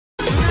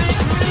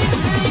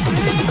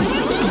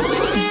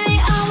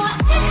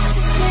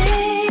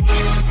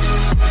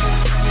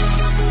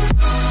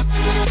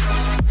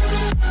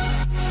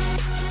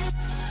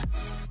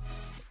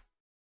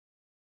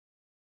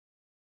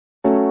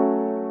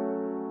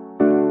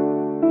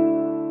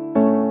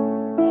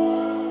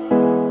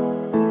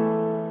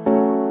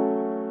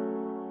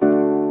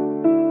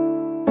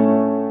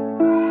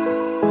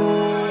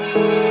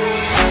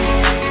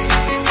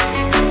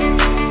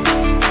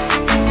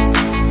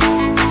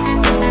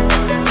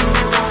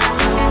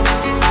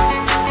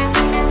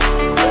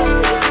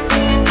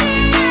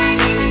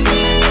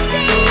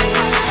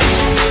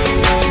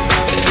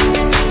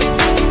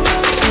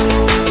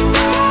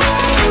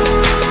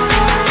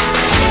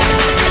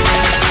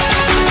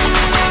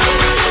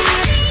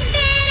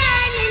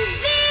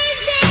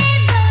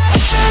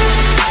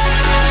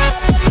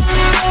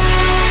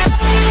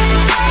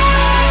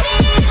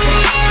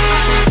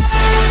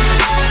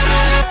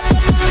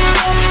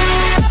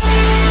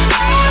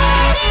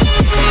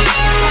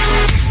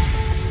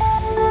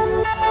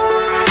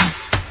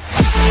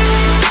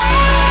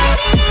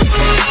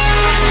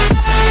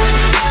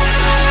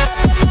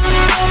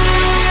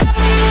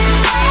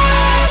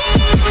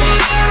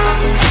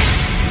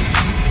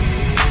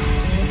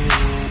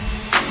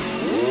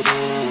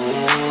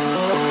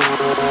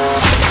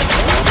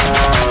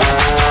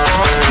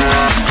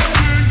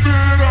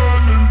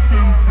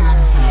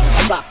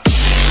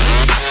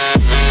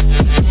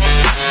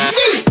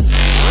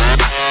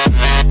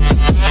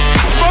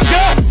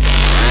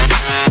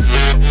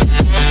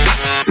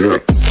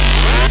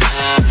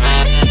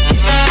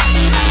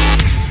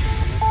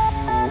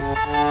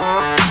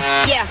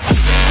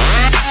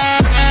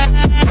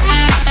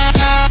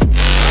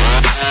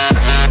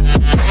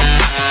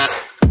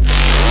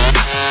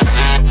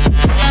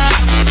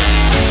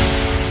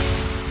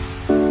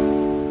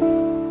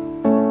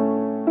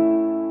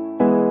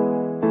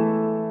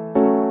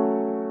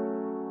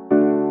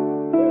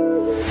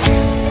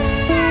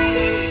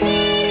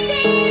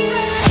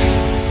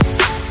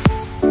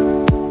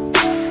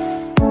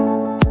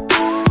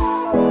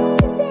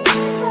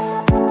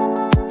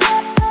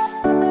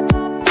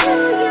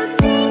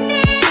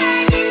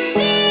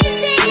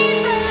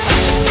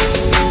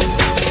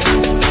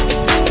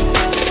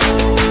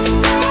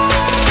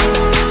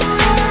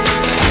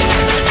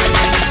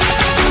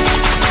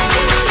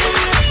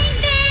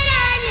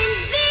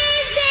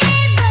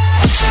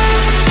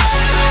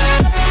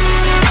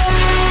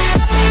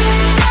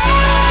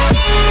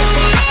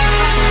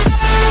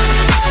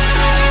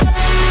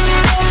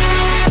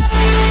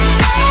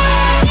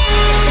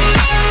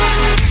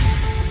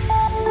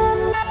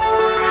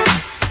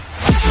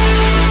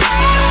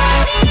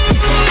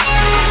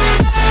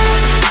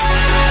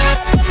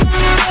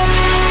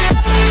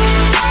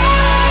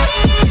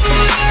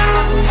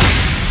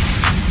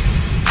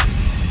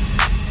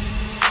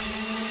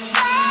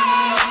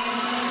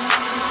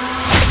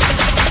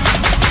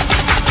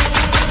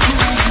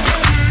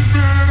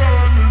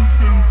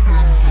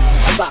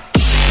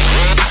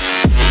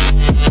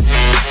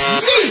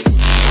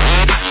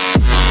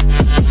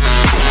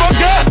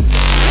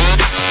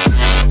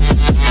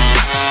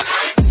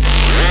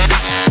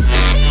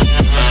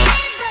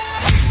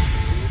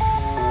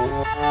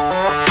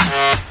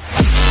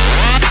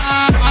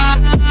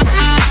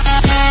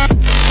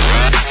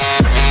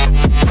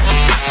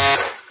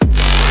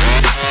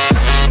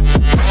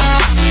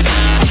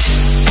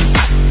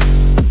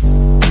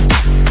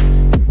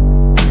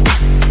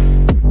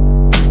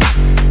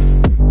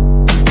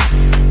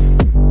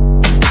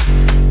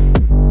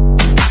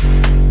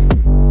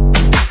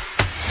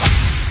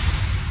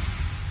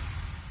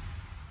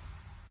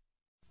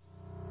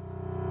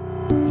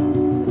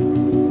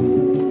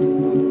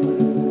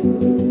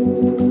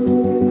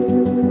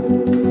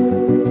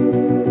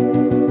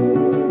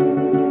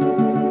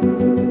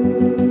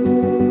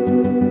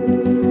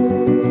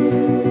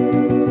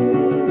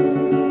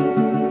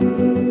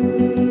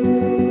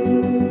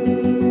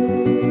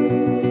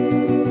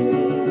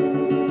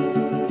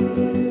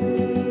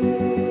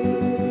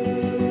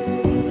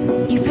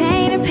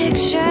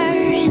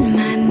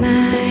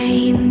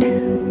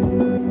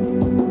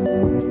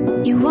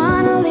You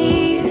wanna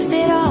leave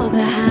it all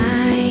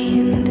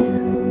behind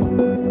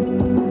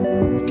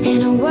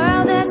in a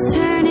world that's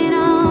turning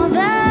all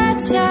the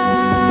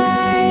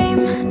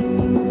time.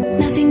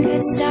 Nothing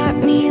could stop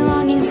me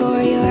longing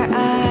for your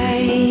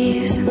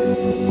eyes.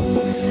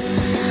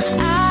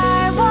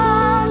 I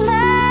won't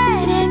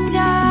let it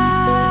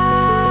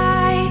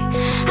die.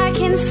 I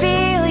can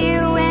feel you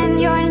when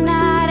you're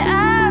not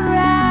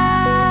around.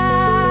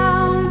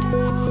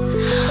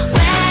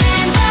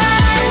 When the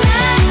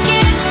night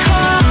gets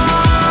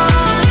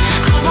cold,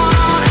 I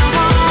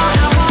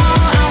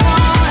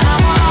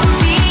won't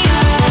be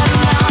alone.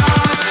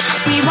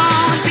 We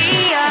won't be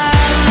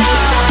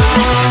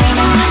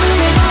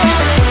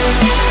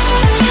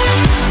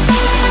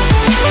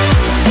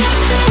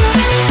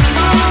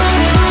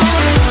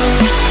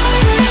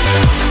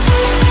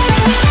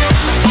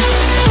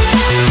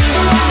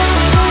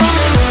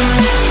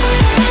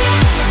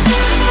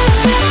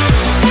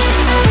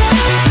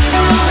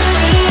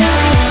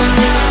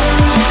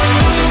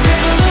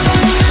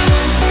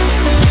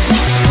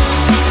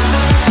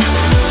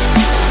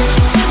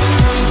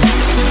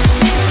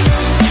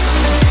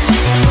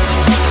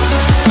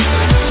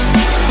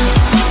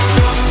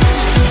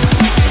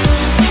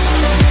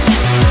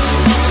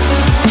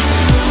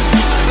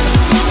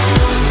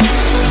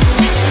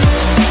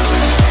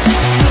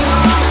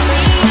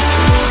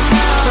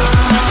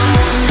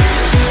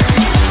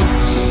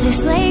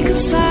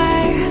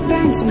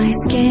my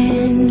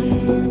skin.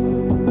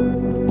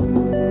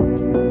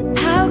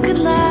 How could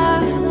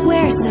love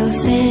wear so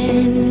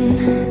thin?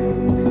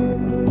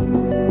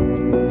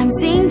 I'm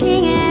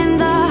sinking in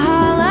the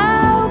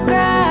hollow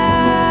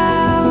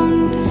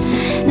ground.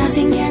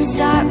 Nothing can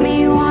stop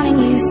me wanting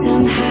you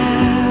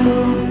somehow.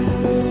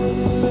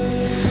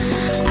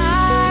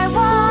 I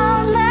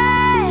won't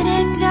let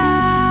it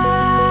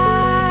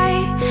die.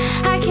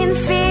 I can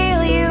feel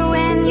you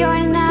when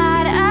you're not.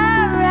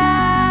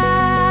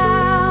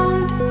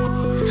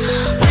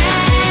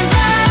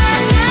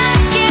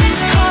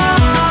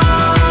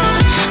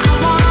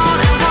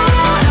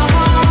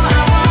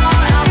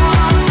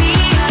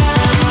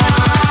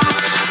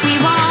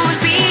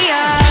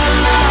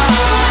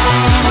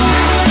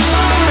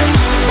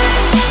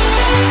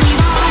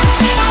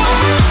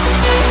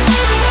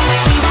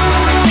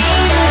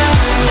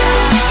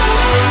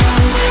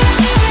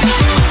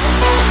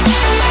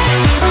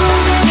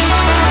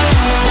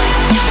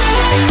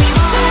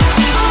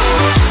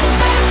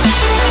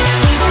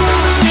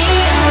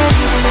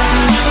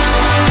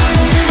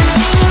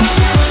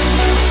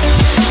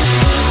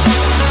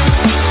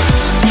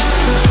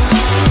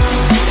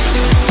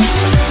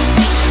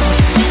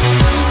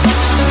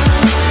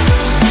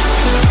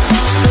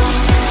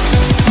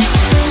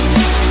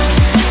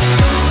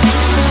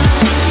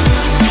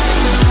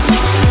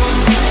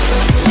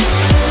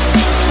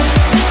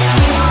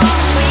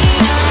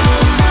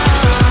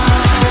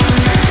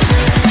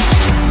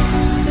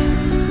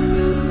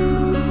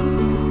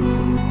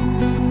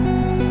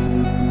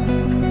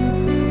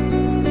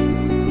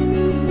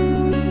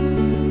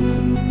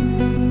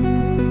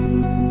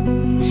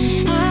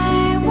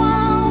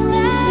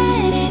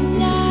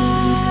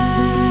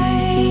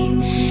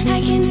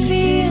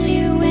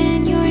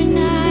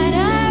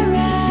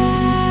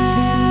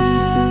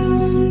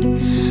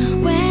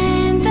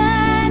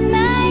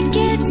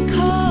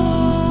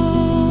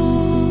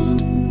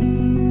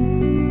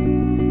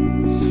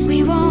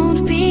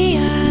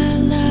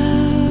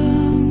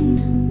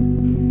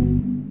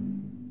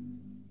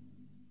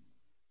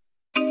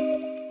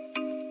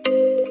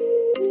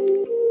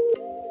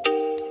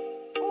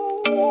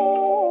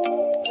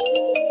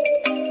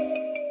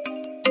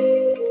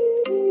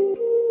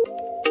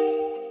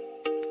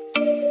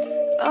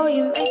 Oh,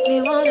 you make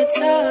me wanna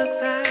talk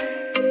back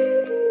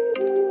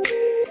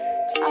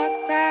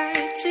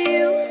to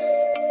you.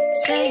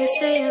 Say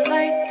it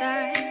like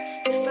that.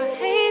 If I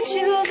hate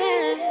you,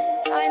 then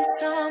find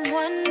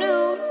someone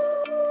new.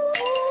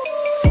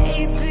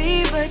 Baby,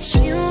 but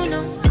you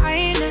know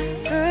I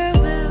never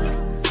will.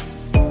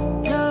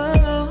 No,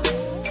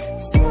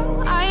 so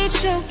I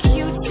choke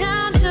you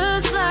down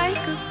just like a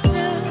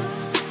pill.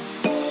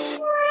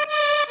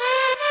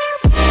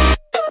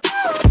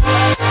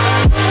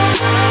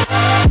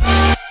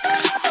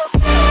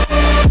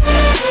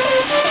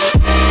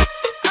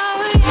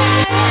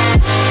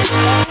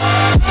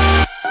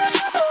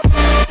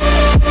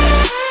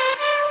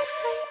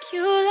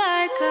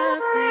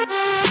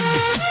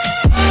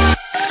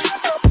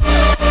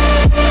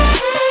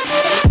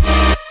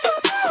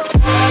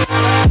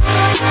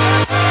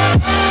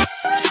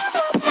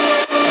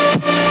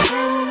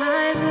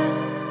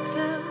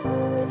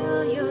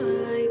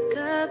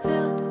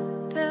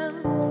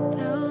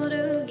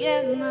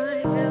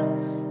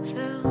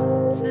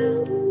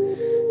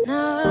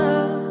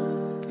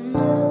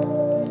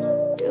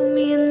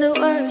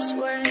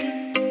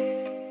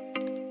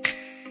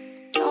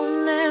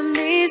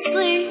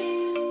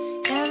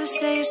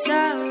 Say you're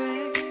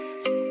sorry.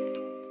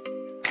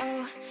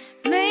 Oh,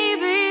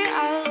 maybe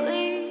I'll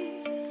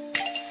leave,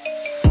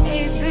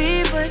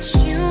 baby, but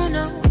you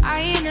know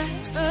I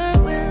never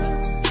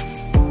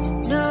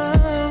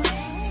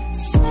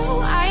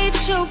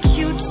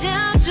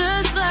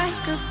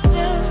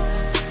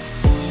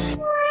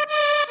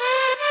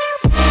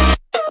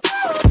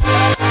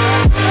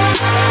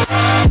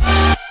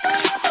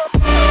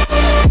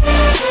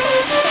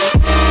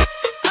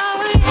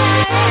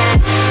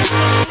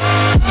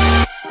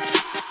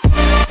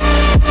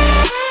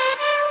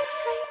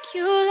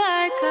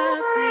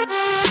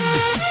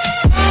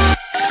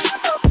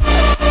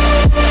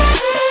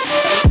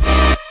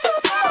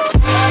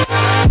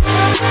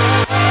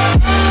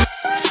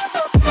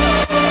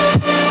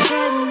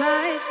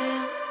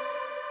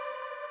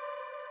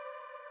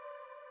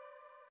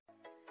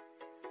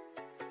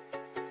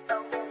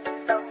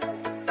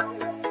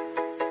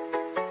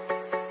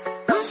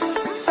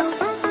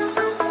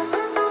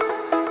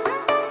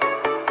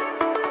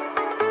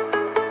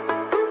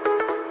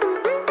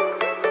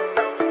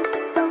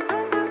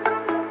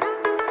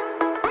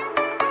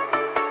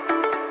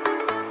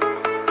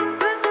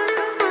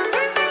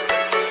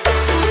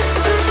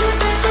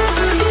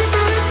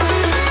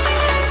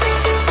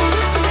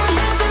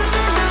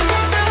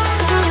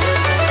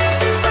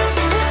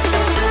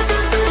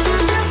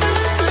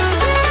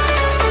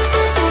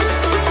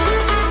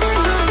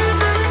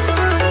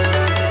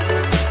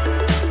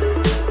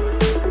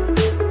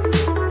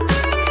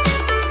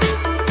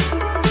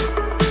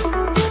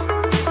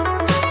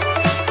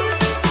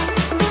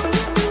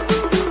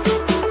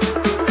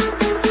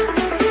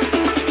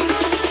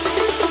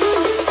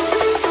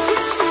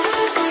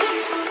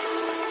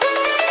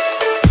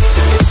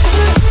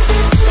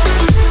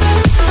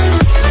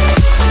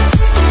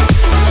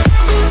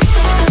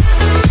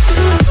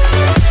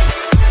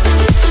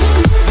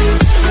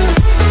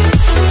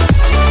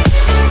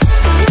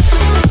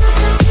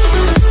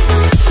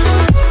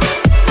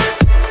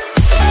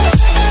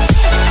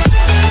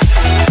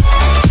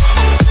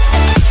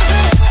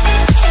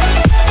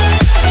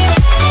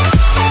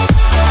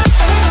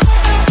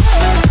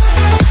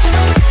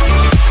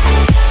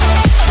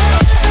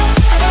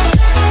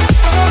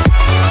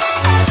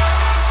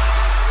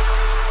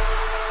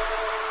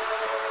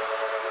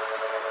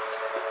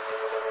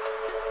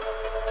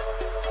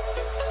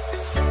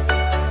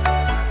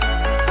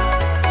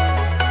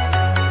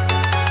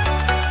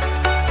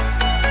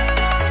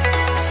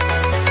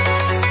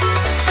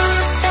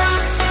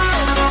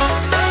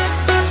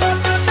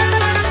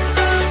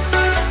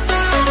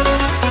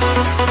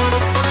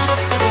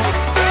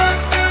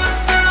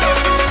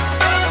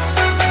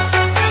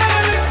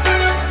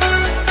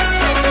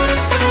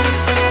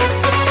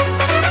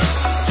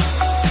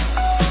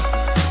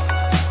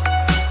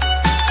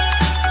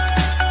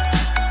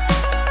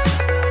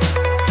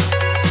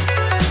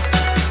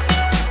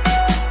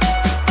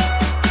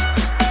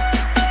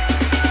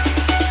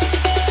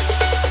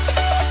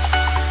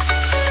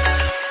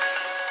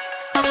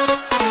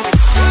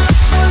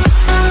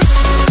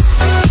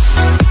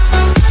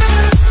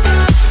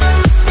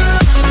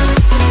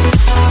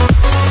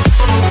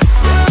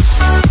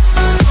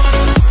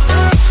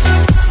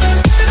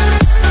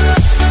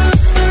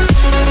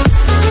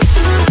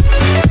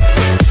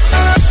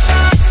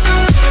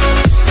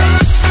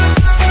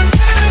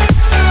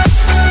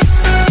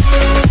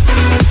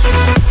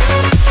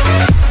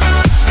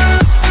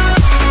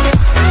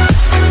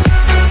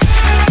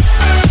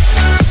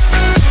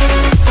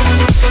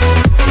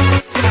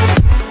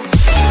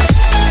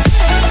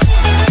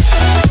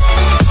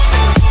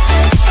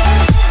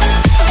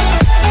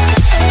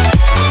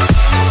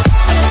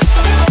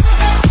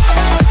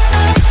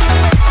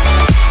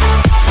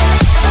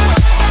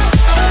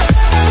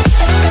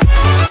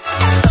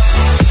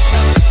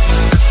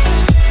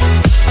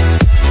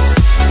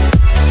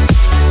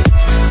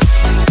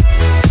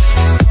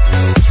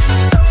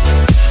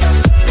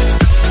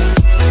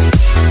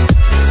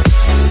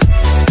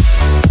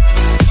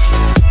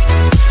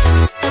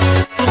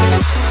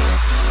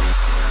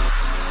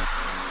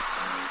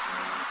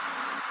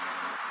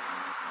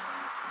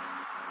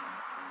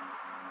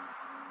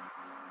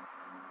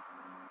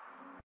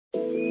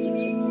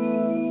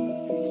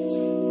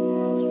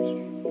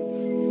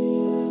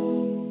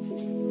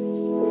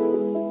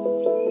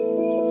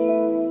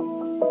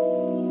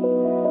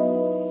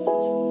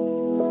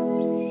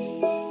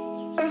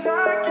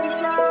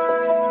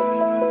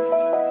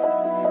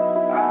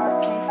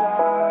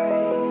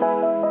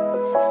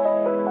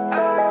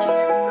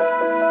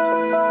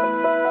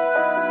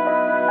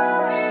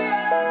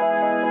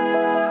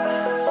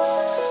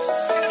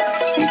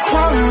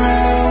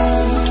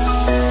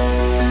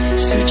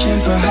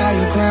for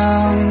higher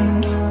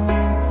ground.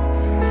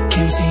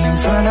 Can't see in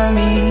front of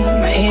me,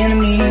 my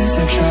enemies.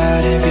 I've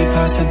tried every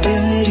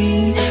possibility,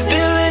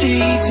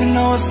 ability to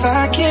know if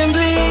I can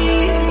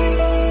bleed.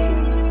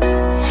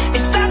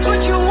 If that's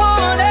what you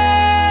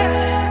wanted,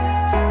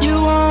 you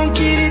won't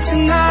get it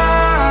tonight.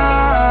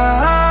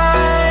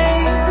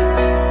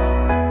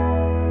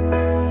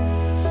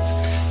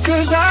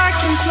 'Cause I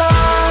can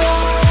fly,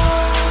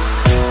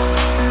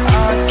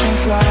 I can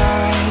fly.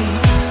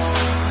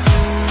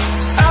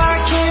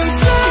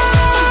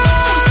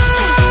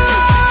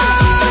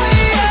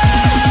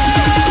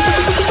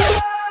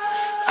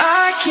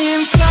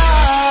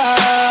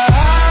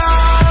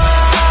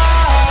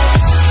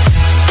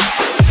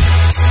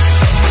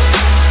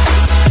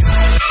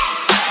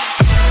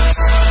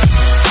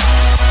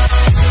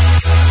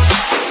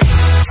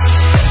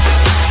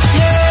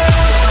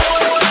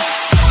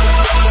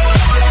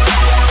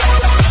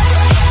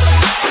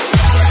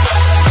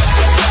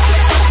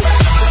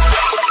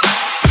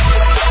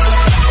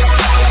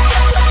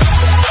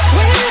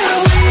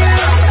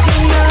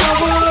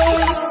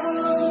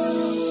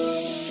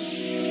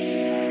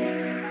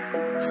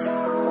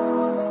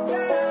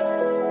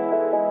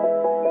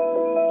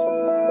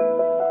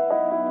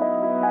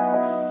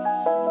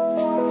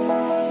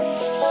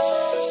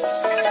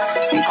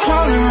 I'm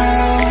crawling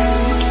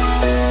around,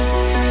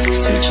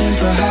 searching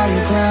for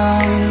higher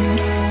ground.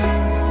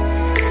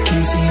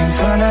 Can't see in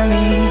front of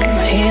me,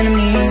 my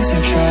enemies.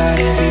 I've tried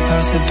every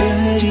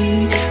possibility,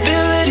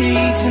 ability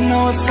to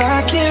know if I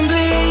can bleed.